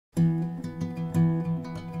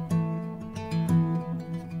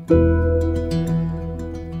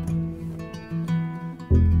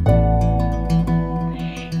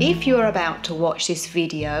if you are about to watch this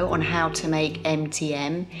video on how to make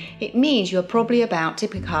MTM, it means you are probably about to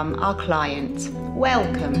become our client.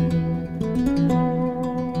 Welcome!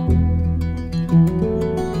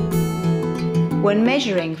 When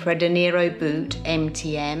measuring for a DeNiro boot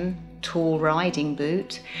MTM, tall riding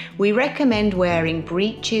boot, we recommend wearing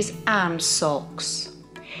breeches and socks.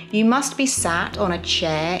 You must be sat on a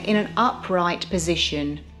chair in an upright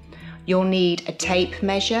position. You'll need a tape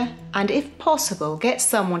measure and, if possible, get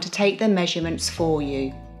someone to take the measurements for you.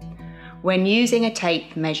 When using a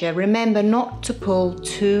tape measure, remember not to pull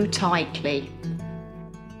too tightly.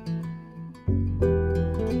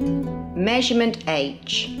 Measurement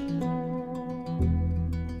H.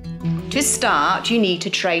 To start, you need to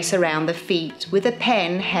trace around the feet with a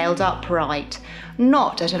pen held upright,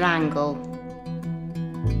 not at an angle.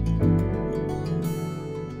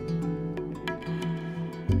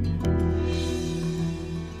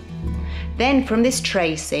 Then from this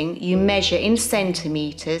tracing, you measure in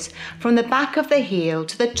centimetres from the back of the heel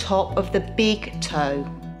to the top of the big toe.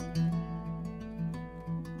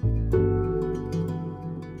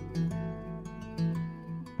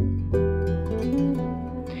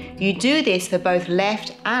 You do this for both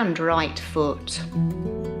left and right foot.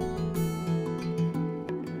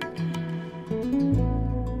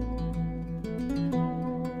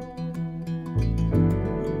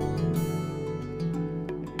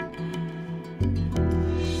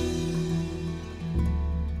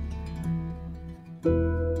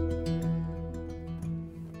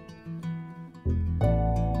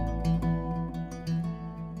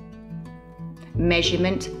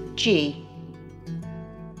 Measurement G.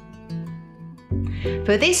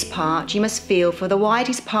 For this part, you must feel for the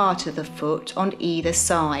widest part of the foot on either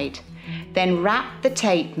side. Then wrap the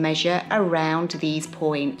tape measure around these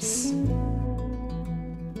points.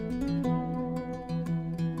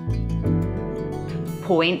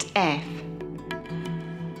 Point F.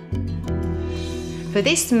 For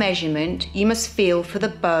this measurement, you must feel for the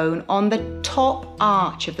bone on the top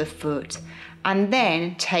arch of the foot and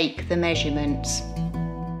then take the measurements.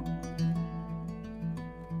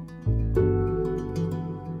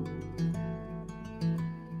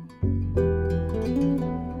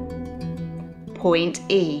 Point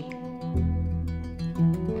E.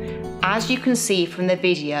 As you can see from the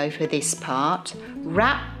video for this part,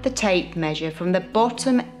 wrap the tape measure from the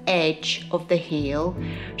bottom edge of the heel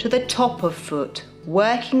to the top of foot,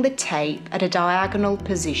 working the tape at a diagonal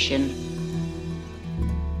position.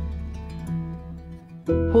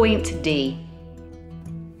 Point D.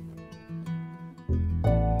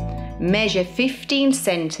 Measure 15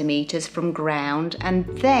 centimetres from ground and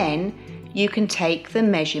then you can take the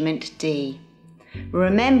measurement D,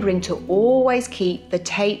 remembering to always keep the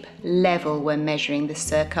tape level when measuring the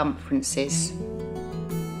circumferences.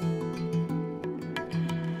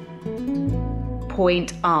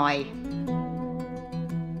 Point I.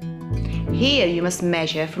 Here you must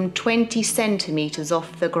measure from 20 centimetres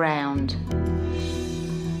off the ground.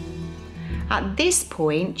 At this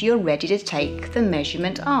point, you're ready to take the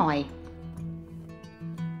measurement I.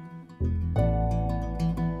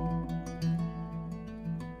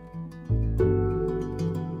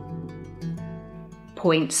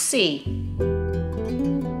 Point C.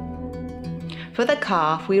 For the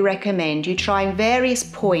calf, we recommend you try various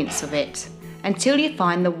points of it until you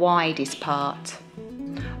find the widest part.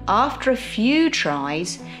 After a few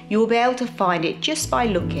tries, you will be able to find it just by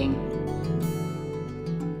looking.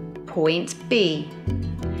 Point B.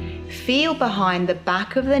 Feel behind the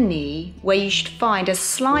back of the knee where you should find a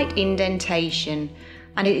slight indentation,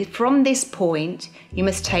 and from this point you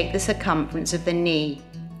must take the circumference of the knee.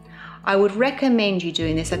 I would recommend you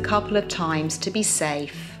doing this a couple of times to be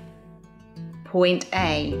safe. Point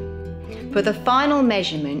A. For the final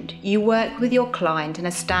measurement, you work with your client in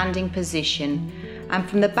a standing position, and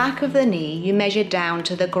from the back of the knee you measure down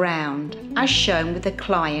to the ground, as shown with the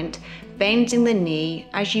client bending the knee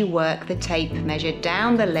as you work the tape measure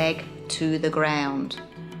down the leg to the ground.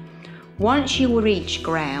 Once you reach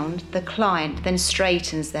ground, the client then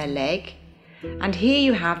straightens their leg, and here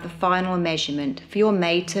you have the final measurement for your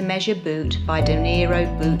made-to-measure boot by DeNiro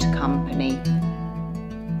Boot Company.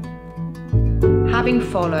 Having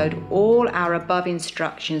followed all our above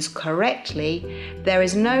instructions correctly, there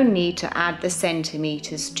is no need to add the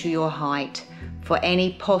centimetres to your height for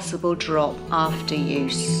any possible drop after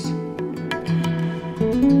use.